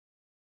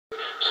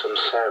some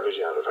savage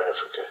out of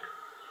Africa.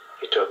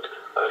 He took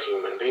a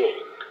human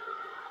being,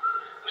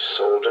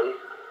 sold him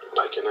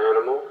like an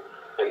animal,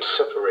 and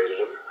separated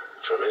him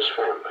from his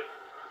family.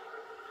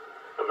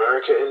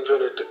 America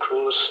invented the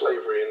cruelest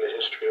slavery in the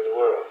history of the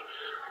world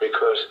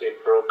because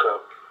it broke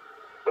up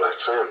black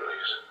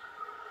families.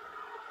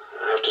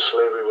 After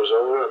slavery was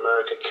over,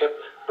 America kept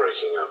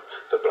breaking up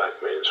the black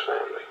man's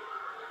family.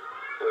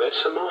 And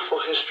that's some awful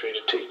history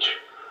to teach.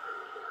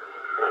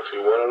 Now, if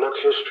you want to look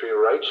history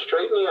right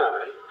straight in the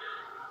eye,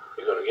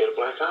 you're going to get a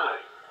black eye.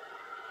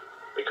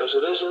 Because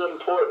it isn't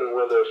important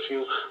whether a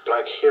few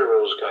black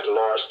heroes got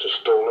lost or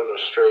stolen or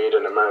strayed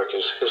in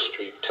America's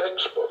history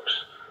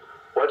textbooks.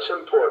 What's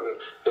important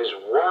is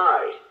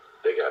why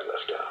they got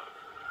left out.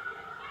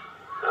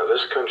 Now,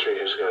 this country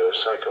has got a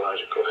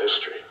psychological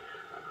history.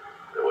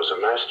 There was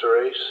a master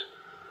race,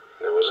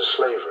 and there was a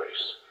slave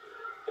race.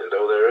 And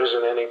though there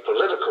isn't any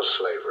political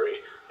slavery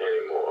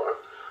anymore,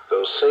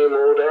 those same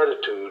old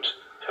attitudes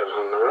have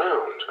hung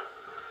around.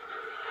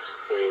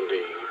 I mean,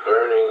 the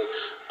burning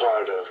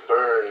part of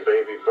Burn,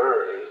 Baby,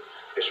 Burn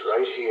is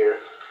right here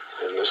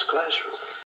in this classroom.